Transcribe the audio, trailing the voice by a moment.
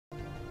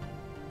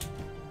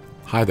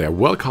Hi there,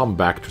 welcome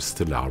back to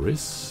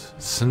Stellaris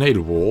Snail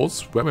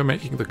Wars, where we're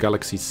making the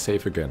galaxy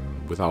safe again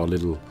with our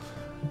little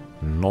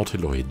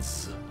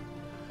Nautiloids.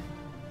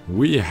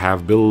 We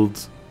have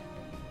built,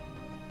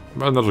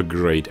 well, not a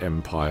great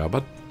empire,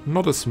 but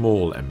not a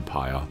small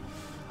empire.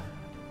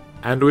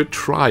 And we're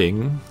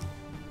trying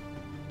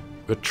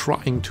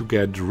to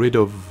get rid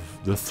of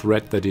the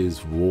threat that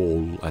is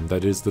Wall, and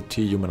that is the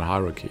T-human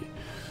hierarchy.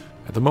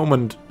 At the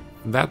moment,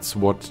 that's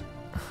what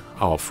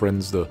our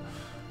friends, the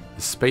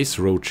space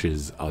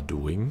roaches, are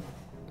doing.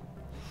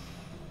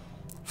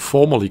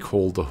 Formerly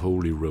called the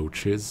holy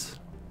roaches.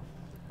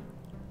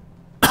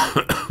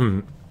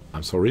 I'm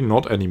sorry,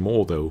 not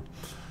anymore though.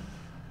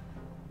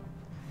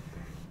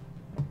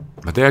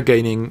 But they are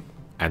gaining,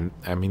 and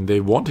I mean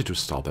they wanted to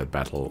start that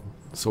battle,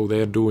 so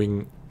they are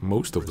doing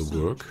most of the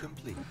work,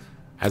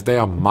 as they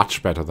are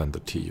much better than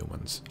the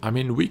T-humans. I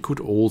mean, we could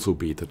also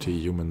beat the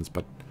T-humans,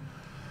 but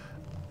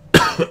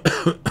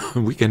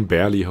we can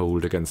barely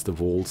hold against the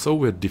wall, so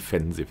we're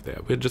defensive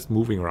there. We're just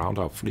moving around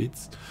our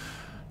fleets,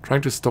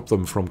 trying to stop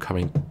them from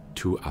coming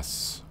to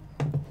us.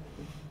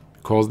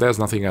 Because there's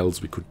nothing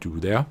else we could do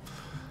there.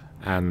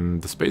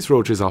 And the space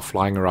roaches are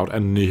flying around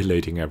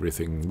annihilating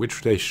everything,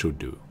 which they should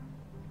do.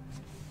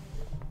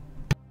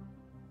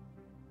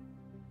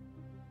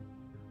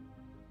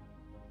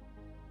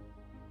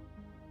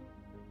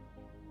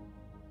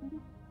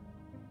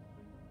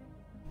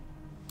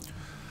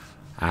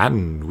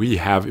 And we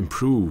have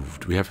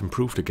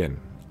improved again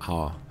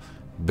our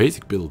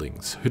basic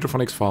buildings.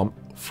 Hydroponics farm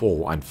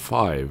 4 and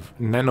 5,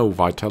 nano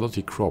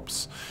vitality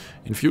crops,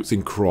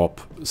 infusing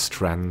crop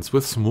strands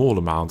with small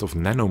amounts of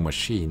nano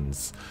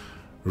machines.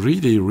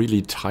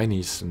 Really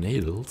tiny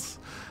snails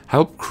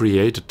help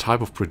create a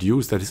type of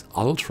produce that is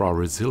ultra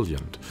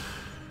resilient,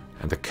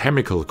 and the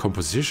chemical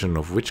composition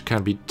of which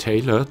can be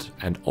tailored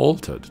and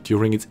altered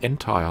during its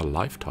entire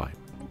lifetime.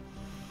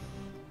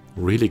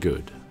 Really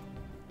good.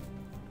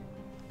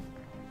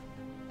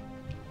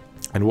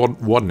 And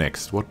what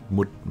next? What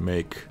would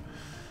make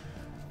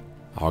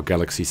our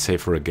galaxy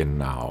safer again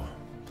now?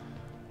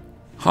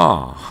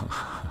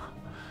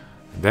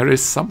 There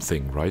is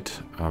something, right?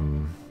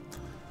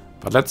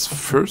 But let's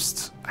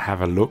first have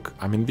a look.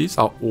 I mean, these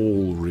are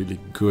all really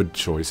good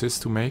choices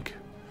to make.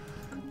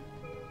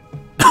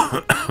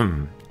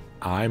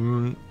 I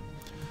want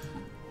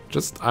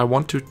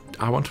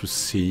to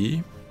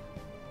see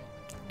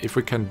if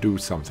we can do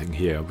something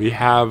here. We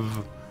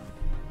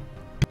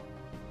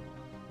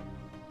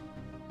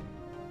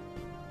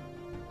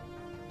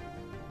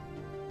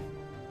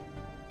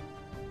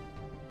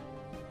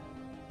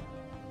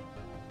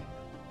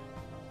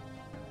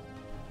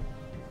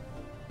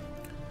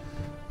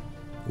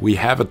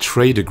have a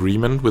trade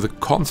agreement with a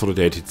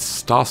consolidated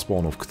star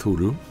spawn of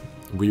Cthulhu.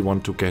 We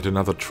want to get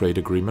another trade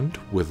agreement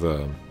with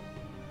a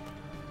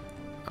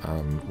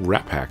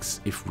Rapax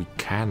if we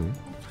can.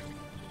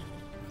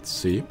 Let's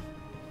see.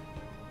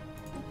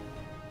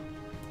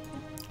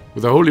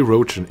 With the Holy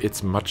Roachin,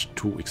 it's much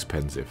too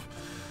expensive.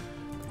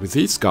 With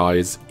these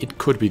guys, it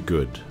could be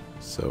good.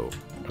 So,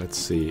 let's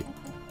see.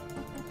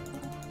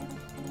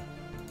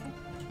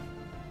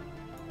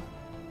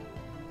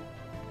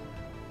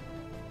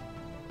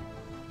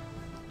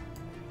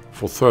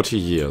 For 30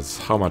 years.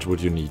 How much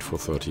would you need for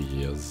 30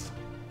 years?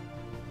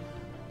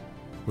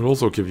 We'll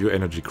also give you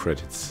energy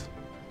credits.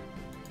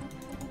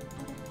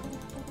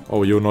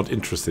 Oh, you're not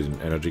interested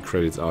in energy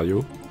credits, are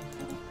you?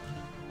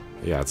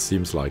 Yeah, it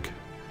seems like.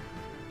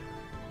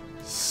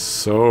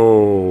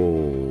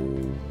 So,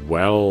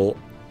 well,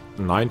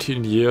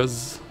 19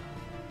 years.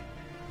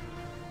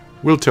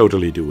 We'll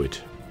totally do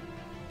it.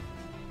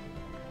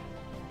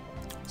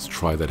 Let's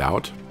try that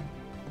out.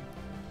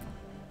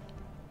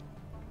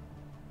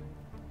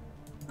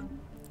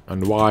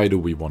 And why do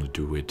we want to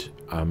do it?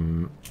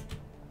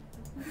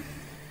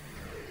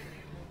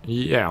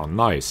 Yeah,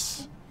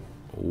 nice.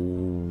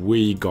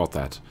 We got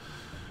that.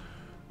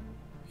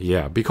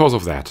 Yeah, because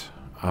of that.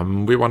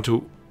 We want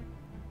to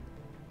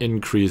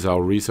increase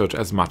our research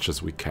as much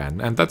as we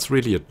can. And that's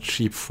really a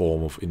cheap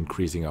form of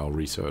increasing our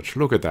research.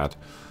 Look at that.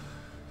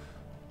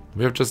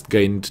 We have just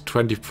gained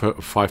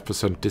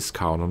 25%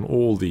 discount on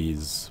all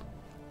these.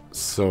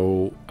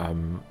 So,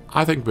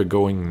 I think we're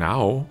going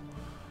now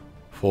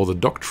for the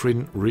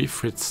Doctrine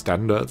refit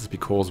standards,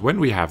 because when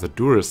we have the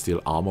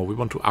Durasteel armor, we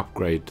want to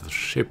upgrade the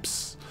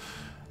ships.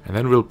 And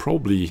then we'll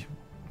probably,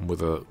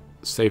 with a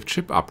saved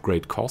ship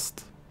upgrade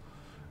cost,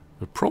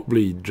 we'll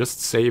probably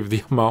just save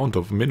the amount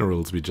of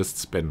minerals we just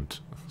spent.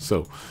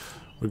 So,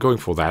 we're going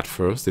for that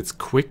first. It's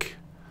quick,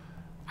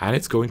 and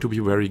it's going to be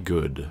very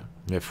good.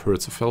 We have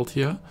Herzfeld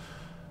here,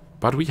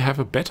 but we have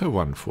a better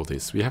one for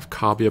this. We have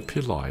Carbia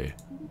Pillai.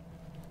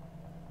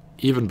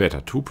 Even better,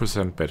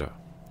 2% better.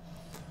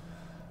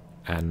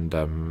 And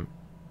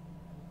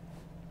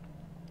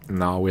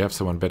now we have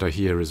someone better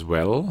here as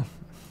well.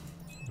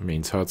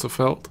 Means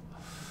Herzfeld.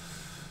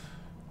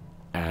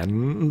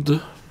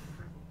 And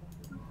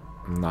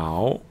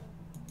now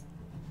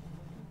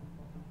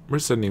we're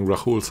sending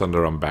Rahul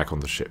Sundaram back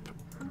on the ship.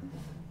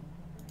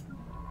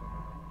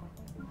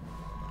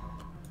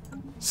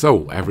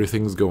 So,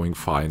 everything's going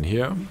fine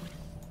here.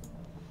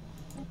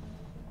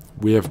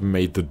 We have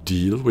made the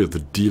deal with the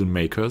deal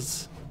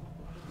makers.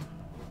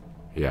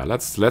 Yeah,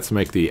 let's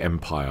make the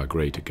Empire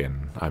great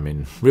again. I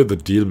mean, we're the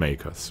deal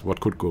makers. What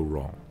could go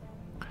wrong?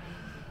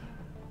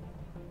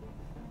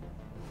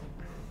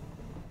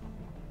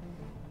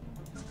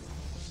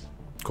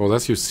 Because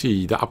as you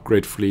see, the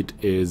upgrade fleet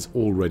is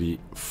already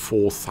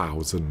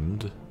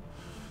 4,000.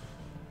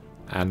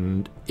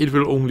 And it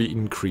will only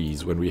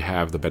increase when we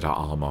have the better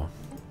armor.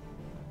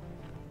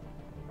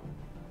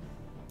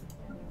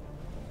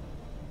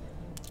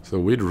 So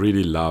we'd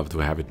really love to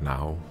have it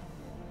now.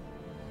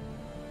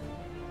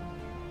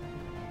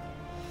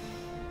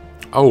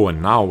 Oh, and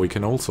now we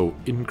can also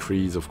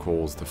increase, of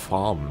course, the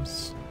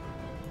farms.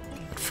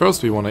 At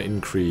first we want to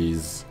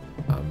increase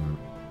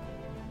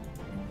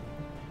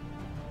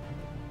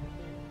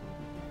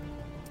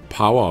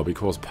power,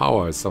 because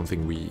power is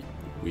something we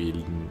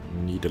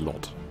need a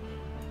lot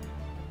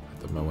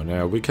at the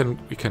moment. We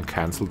can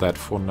cancel that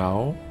for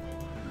now.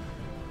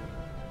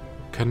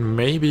 Can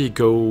maybe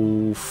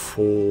go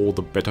for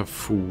the better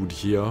food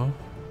here.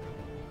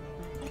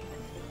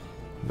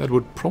 That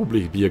would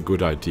probably be a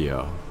good idea.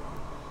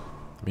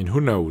 I mean, who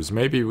knows?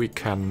 Maybe we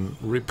can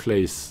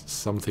replace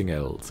something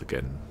else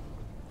again.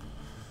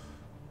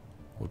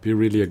 Would be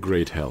really a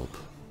great help.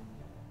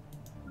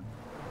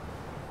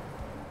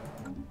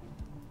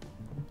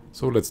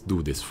 So let's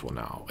do this for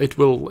now. It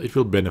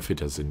will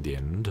benefit us in the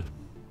end.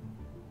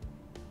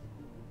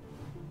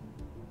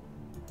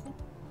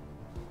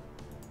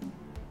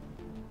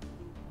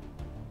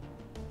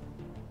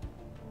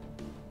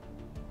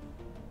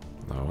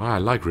 No, I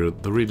like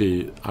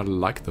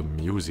the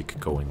music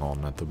going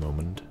on at the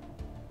moment.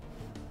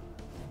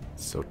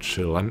 So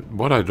chill. And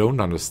what I don't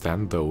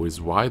understand though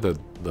is why the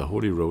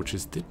Holy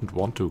Roaches didn't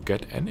want to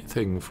get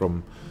anything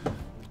from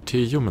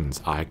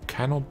Humans. I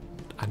cannot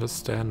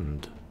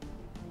understand.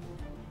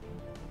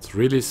 It's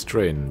really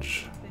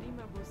strange.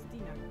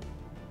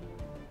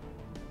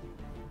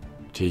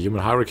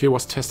 Human hierarchy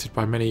was tested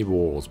by many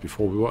wars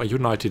before we were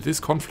united. This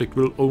conflict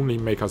will only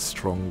make us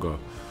stronger.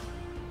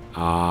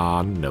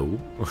 No.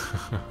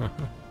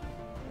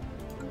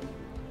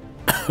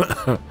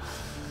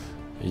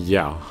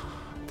 Yeah.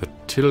 The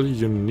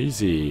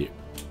Tilunisi.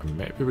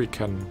 Maybe we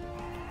can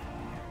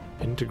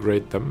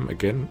integrate them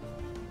again.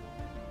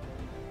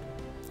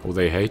 Oh,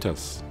 they hate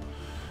us.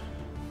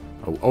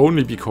 Oh,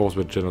 only because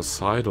we're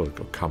genocidal.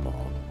 Oh, come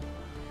on.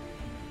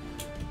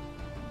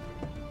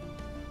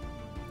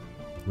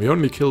 We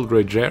only killed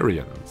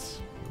Ragarians.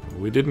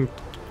 We didn't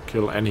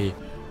kill any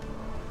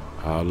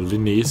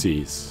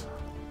Lineses.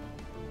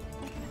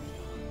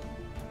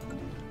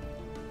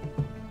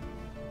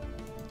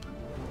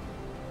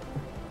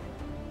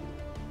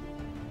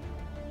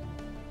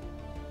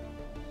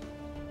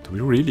 Do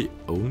we really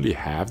only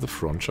have the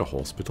Frontier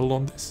Hospital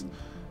on this?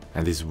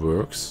 And this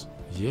works?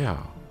 Yeah.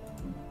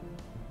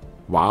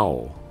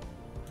 Wow.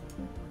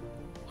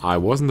 I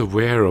wasn't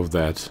aware of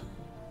that.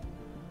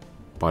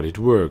 But it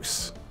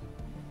works.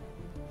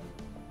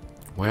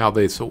 Why are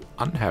they so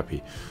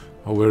unhappy?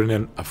 Oh, we're in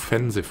an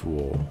offensive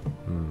war.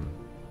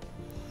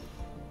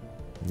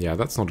 Yeah,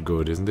 that's not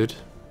good, isn't it?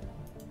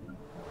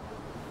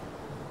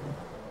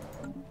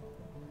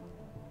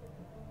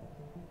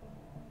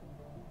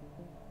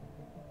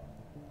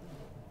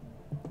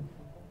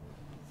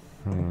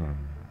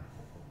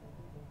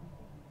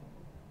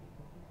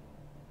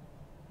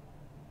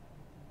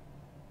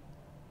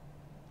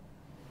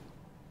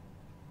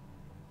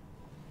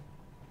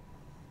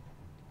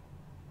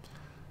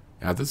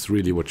 Yeah, that's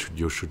really what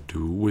you should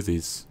do with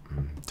these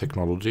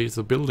technologies.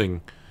 The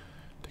building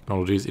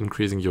technologies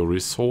increasing your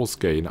resource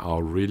gain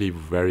are really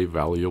very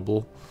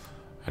valuable.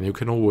 And you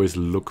can always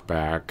look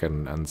back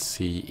and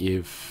see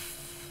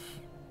if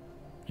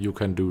you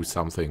can do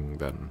something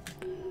then.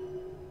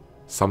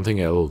 Something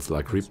else,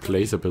 like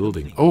replace a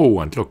building. Oh,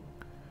 and look.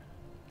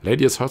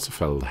 Ladius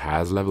Herzfeld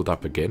has leveled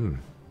up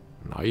again.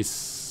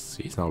 Nice.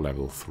 He's now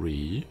level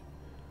 3.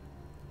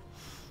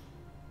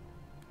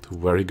 2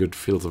 very good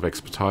fields of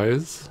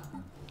expertise.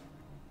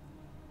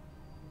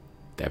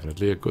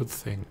 Definitely a good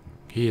thing.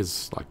 He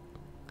is like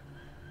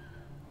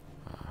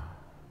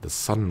the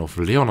son of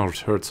Leonard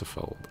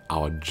Herzfeld,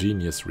 our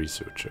genius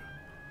researcher.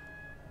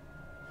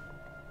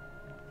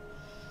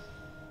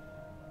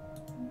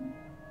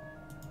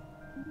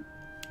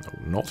 Oh,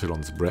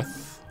 Nautilon's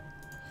breath.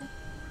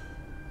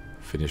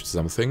 Finished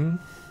something.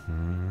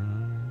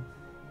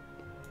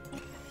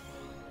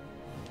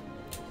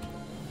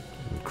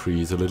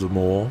 Increase a little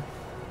more.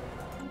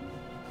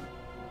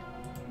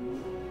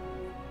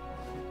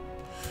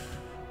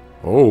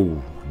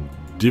 Oh,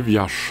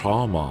 Divya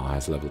Sharma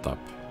has leveled up.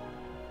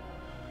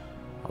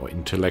 Our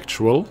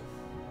intellectual.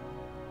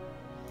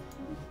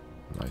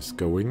 Nice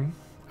going.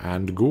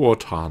 And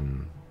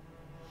Guotan.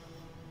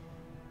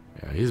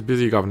 Yeah, he's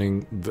busy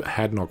governing the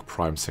Hadnock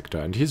Prime sector,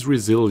 and he's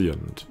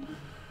resilient.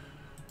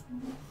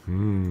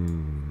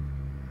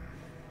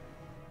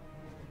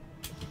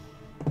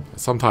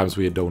 Sometimes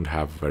we don't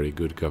have very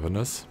good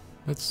governors.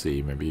 Let's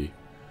see, maybe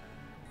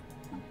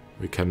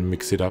we can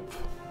mix it up.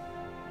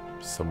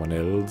 Someone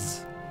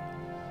else.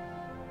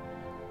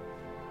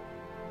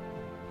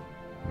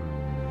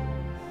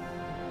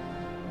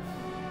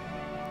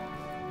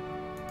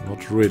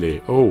 Not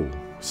really. Oh,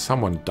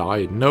 someone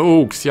died.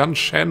 No, Xian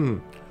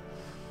Shen.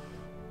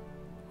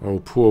 Oh,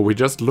 poor. We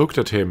just looked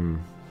at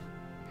him.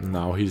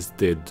 Now he's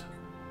dead.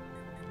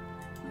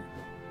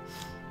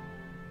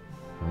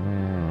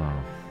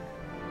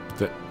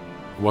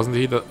 Wasn't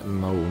he the...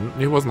 No,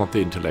 he was not the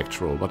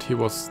intellectual, but he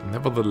was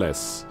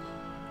nevertheless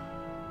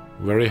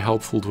very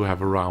helpful to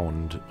have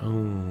around.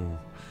 Oh.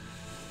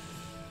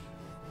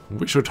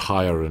 We should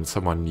hire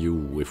someone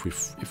new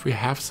if we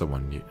have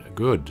someone new.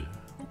 Good.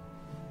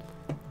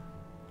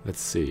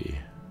 Let's see.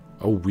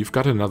 Oh, we've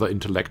got another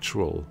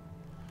intellectual.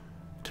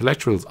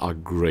 Intellectuals are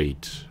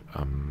great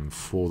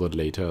for the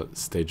later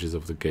stages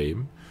of the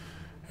game.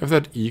 We have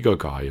that eager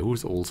guy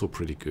who's also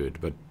pretty good,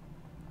 but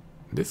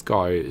this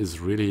guy is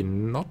really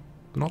not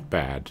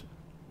bad.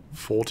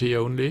 40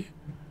 only.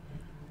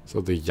 So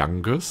the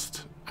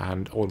youngest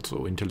and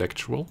also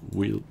intellectual.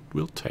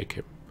 We'll take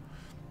him.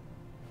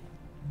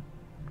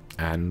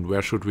 And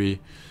where should we...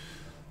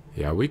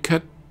 Yeah, we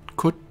could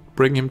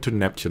bring him to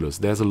Neptulus.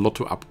 There's a lot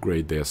to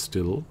upgrade there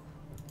still.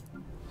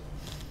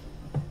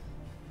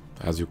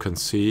 As you can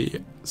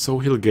see. So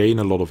he'll gain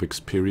a lot of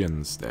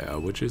experience there,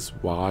 which is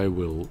why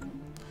we'll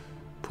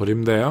put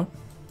him there.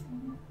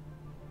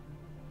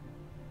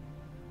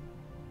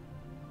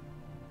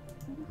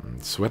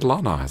 And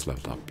Svetlana has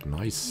leveled up.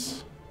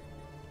 Nice.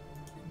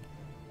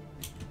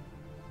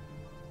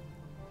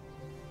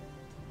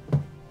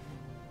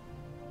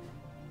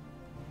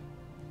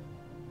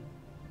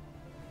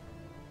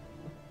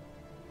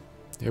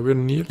 Yeah, we're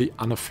nearly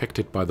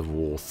unaffected by the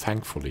war,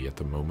 thankfully, at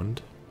the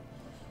moment.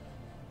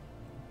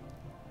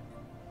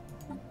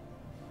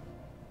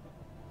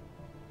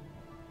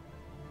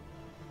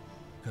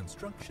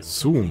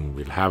 Soon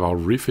we'll have our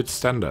refit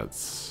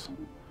standards.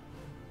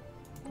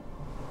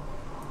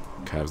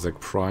 Kavzak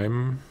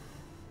Prime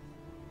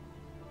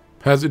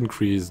has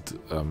increased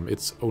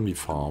its only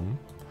farm.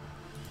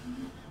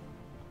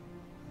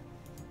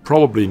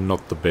 Probably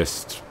not the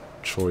best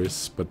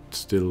choice, but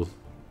still...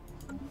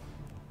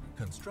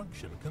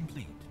 Construction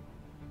complete.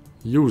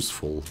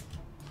 Useful.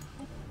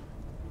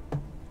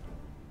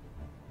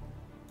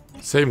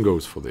 Same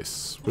goes for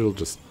this. We'll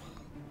just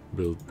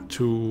build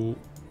 2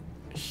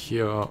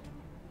 here.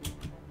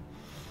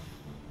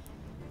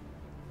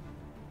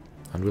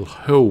 And we'll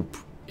hope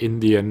in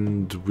the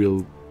end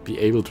we'll be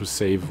able to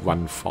save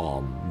one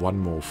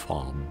more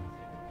farm.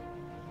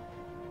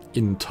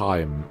 In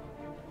time.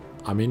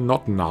 I mean,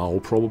 not now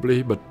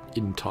probably, but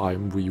in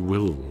time we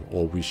will,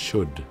 or we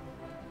should.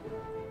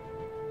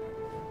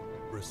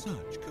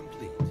 Research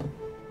complete.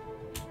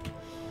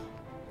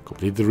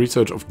 Complete the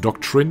research of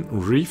doctrine,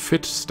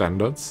 refit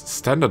standards,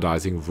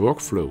 standardizing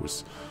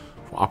workflows.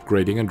 For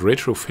upgrading and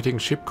retrofitting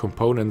ship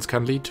components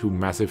can lead to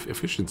massive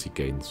efficiency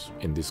gains.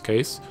 In this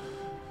case,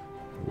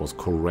 it was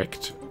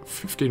correct.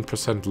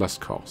 15% less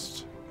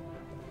cost.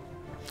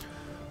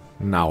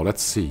 Now,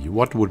 let's see.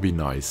 What would be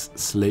nice?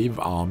 Slave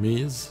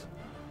armies?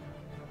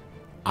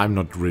 I'm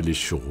not really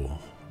sure.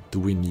 Do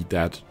we need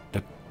that?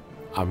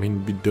 I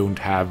mean, we don't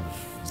have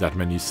that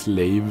many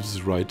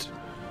slaves, right?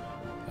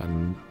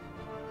 And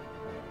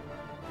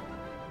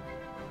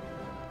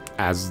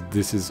as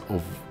this is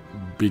of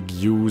big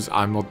use,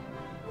 I'm not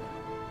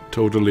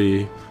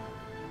totally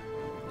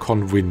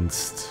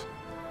convinced.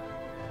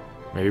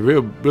 Maybe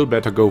we'll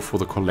better go for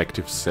the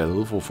collective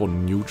self or for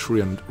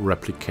nutrient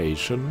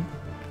replication.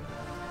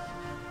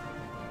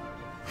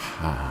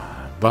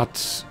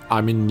 But, I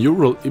mean,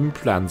 neural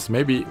implants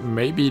maybe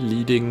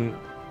leading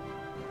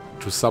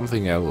to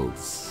something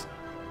else.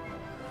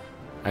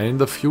 And in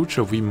the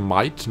future we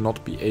might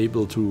not be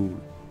able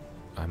to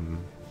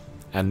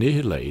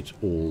annihilate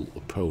all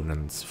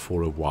opponents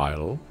for a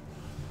while.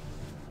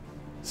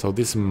 So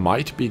this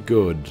might be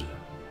good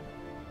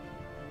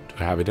to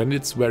have it, and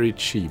it's very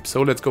cheap.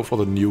 So let's go for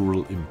the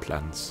neural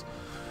implants.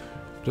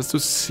 Just to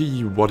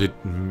see what it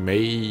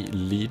may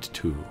lead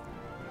to.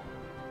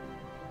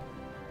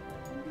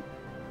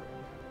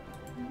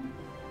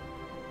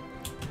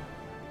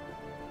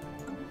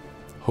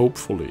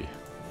 Hopefully.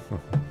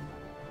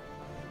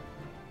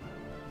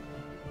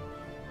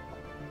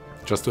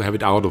 Just to have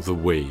it out of the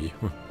way.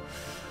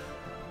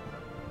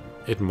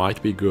 It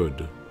might be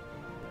good.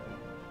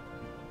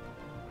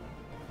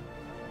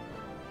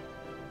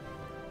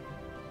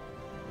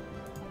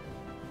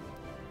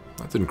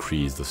 Let's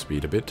increase the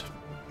speed a bit.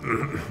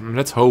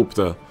 Let's hope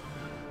the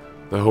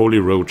Holy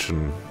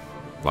Rochen,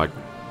 like,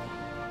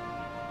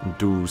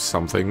 do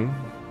something.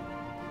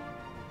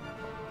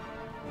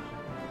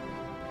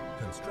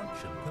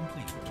 Construction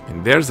complete.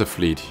 And there's a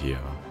fleet here.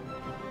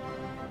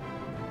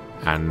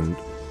 And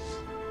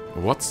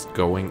what's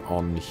going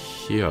on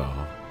here?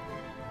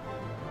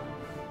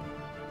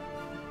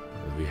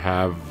 We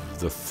have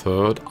the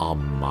 3rd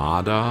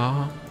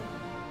Armada.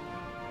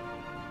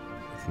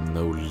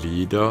 No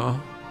leader.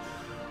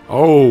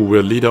 Oh,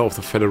 we're leader of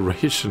the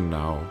Federation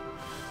now.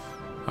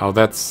 Oh,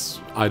 that's...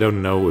 I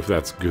don't know if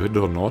that's good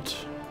or not.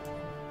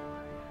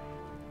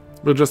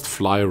 We'll just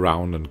fly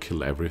around and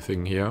kill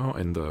everything here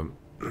in the...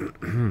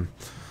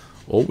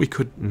 Or we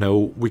could...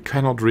 No, we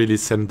cannot really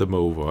send them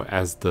over,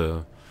 as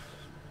the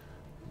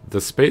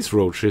space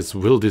roaches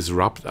will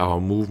disrupt our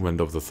movement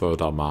of the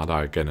Third Armada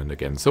again and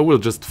again. So we'll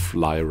just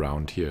fly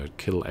around here,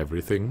 kill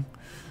everything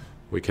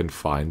we can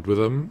find with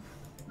them.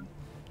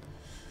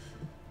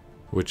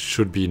 Which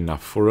should be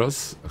enough for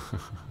us.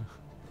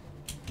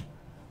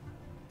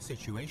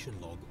 Situation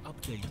log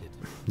updated.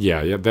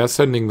 Yeah, they're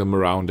sending them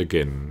around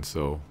again,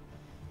 so...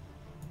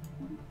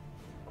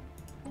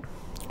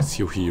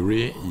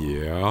 Suhiri,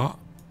 yeah.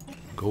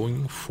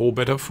 Going for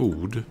better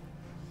food.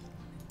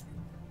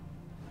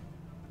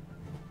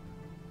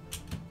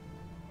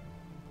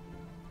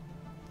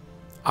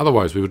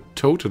 Otherwise, we would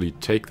totally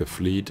take the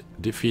fleet,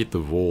 defeat the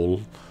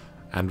wall,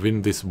 and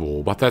win this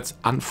war. But that's,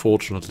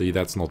 unfortunately,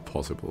 that's not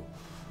possible.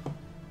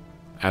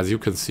 As you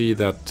can see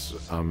that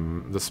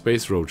the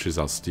space roaches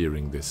are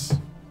steering this,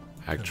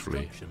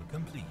 actually.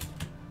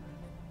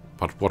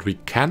 But what we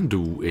can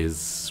do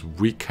is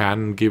we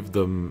can give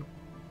them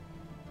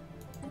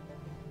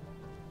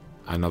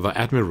another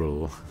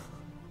admiral.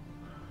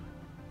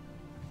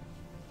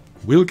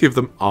 We'll give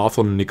them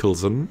Arthur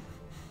Nicholson.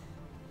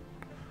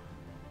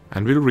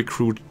 And we'll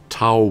recruit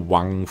Tao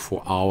Wang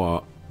for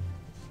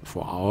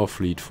our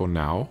fleet for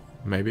now,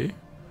 maybe.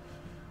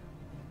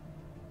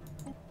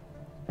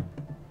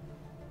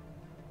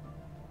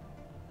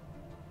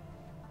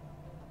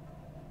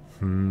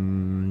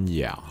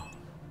 Yeah.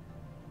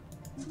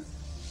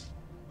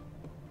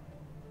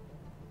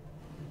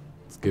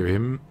 Let's give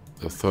him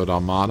the Third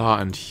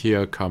Armada, and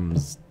here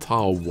comes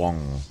Tao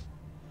Wang.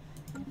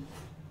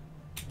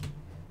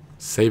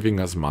 Saving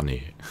us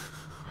money.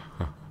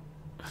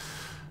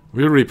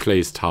 We'll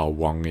replace Tao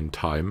Wang in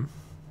time.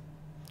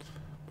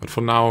 But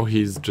for now,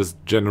 he's just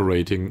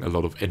generating a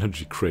lot of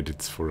energy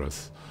credits for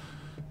us.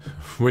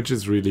 Which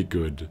is really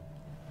good.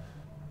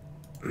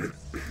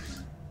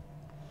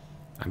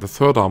 And the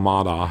Third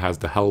Armada has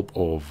the help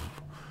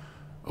of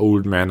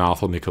old man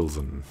Arthur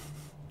Nicholson.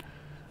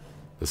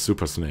 The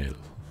Super Snail.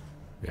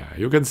 Yeah,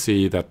 you can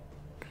see that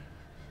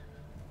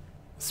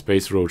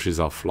space roaches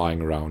are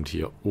flying around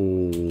here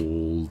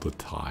all the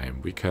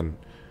time. We can...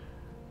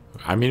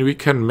 I mean, we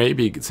can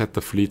maybe set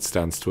the fleet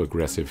stance to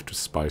aggressive to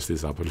spice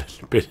this up a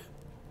little bit.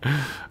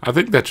 I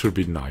think that should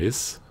be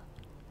nice.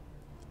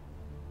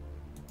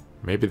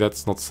 Maybe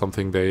that's not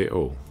something they...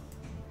 Oh.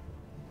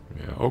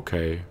 Yeah,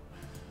 okay.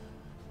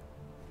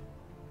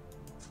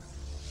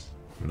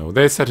 No,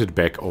 they set it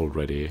back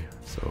already,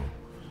 so...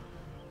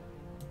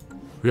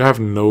 We have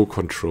no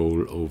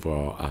control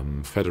over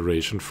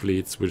Federation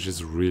fleets, which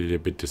is really a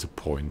bit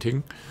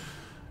disappointing.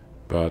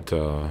 But,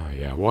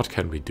 yeah, what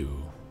can we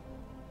do?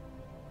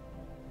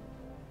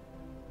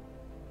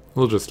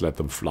 We'll just let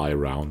them fly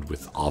around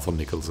with Arthur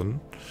Nicholson.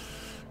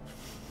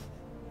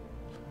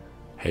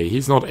 Hey,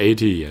 he's not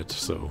 80 yet,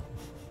 so...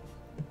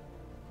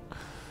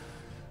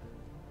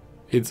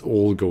 It's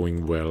all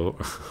going well.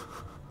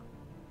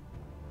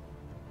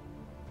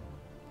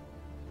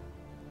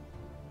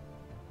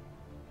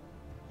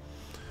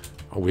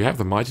 Oh, we have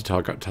the mighty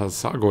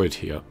Targoid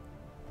here.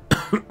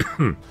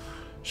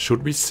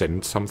 Should we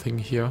send something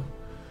here?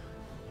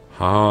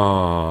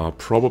 Ah,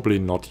 probably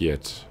not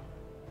yet.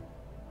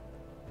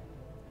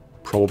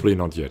 Probably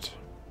not yet.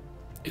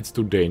 It's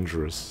too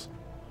dangerous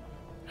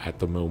at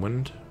the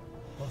moment.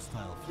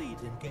 Hostile fleet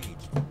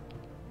engaged.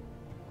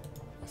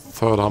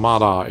 Third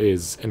Armada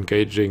is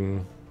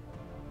engaging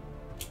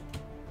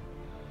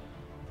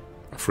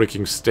a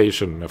freaking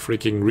station, a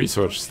freaking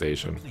research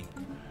station.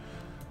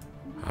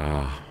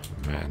 Ah,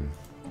 man.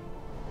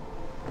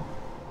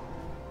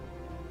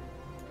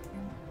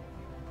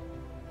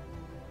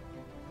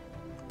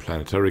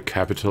 Planetary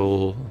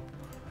capital.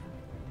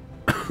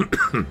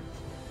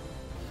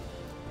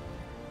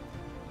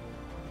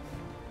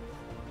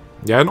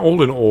 Yeah, and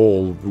all in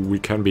all, we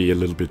can be a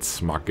little bit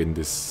smug in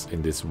this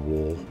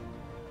war.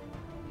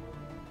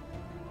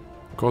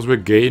 Because we're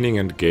gaining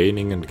and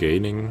gaining and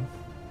gaining.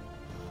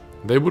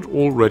 They would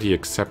already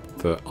accept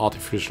the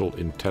artificial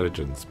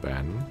intelligence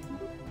ban.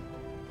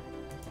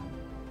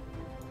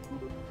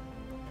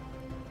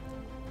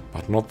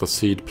 But not the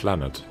seed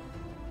planet.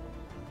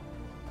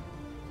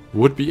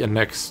 Would be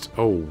annexed.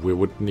 Oh, we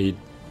would need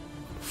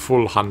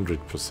full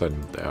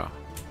 100% there.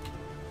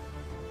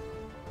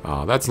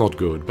 Ah, that's not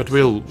good, but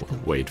we'll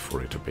wait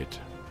for it a bit.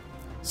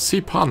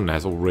 Sipan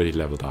has already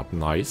leveled up,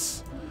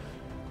 nice.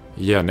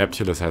 Yeah,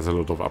 Neptulus has a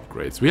lot of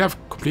upgrades. We have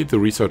completed the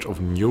research of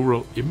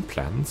neural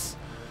implants.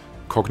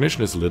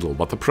 Cognition is little,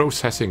 but the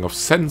processing of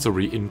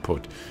sensory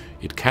input,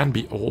 it can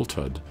be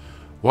altered.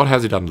 What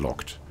has it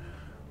unlocked?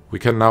 We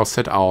can now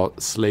set our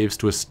slaves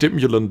to a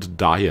stimulant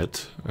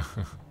diet.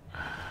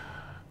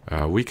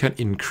 We can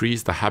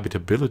increase the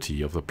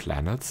habitability of the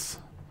planets.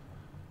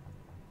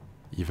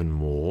 Even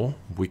more.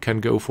 We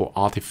can go for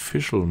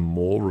artificial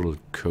moral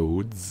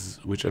codes,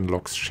 which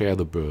unlocks share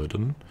the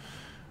burden.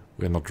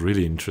 We're not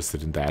really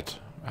interested in that,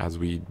 as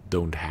we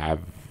don't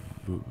have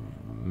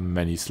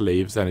many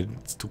slaves and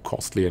it's too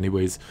costly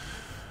anyways.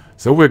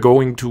 So we're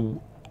going to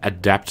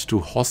adapt to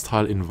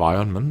hostile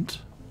environment.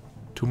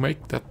 to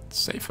make that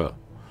safer.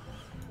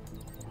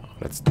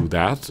 Let's do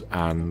that,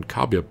 and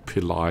Kabir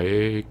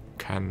Pillai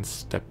can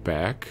step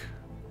back.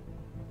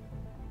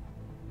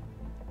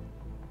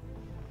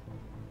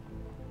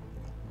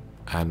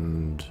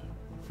 And,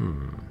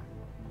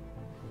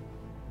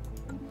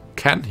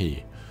 can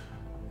he?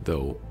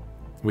 Though,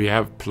 we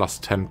have plus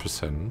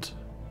 10%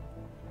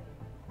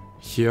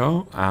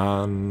 here,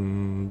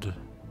 and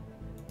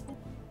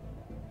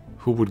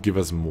who would give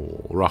us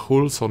more?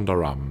 Rahul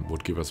Sundaram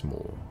would give us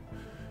more.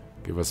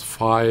 Give us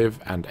 5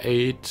 and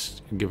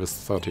 8, and give us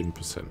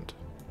 13%.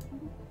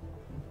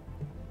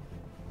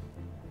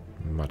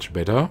 Much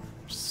better.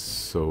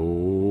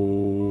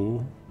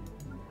 So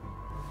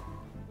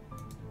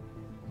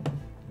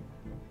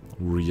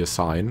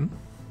reassign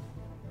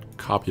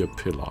Kabir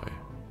Pillai.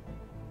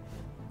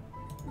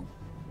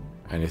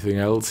 Anything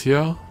else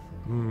here?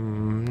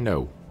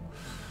 No.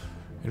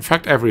 In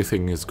fact,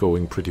 everything is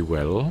going pretty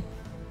well.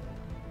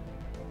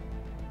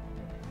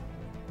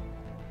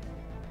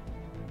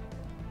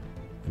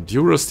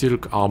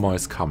 Durasteel armor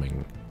is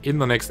coming. In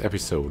the next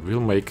episode,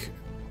 we'll make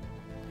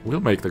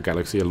the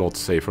galaxy a lot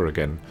safer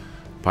again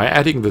by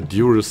adding the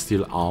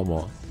Durasteel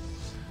armor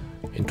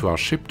into our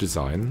ship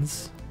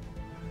designs,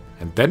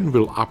 and then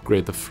we'll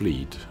upgrade the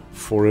fleet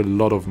for a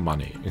lot of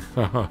money.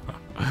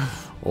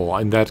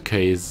 Or in that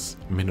case,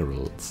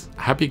 minerals.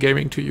 Happy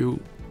gaming to you,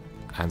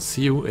 and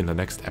see you in the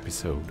next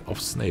episode of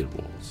Snail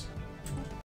Wars.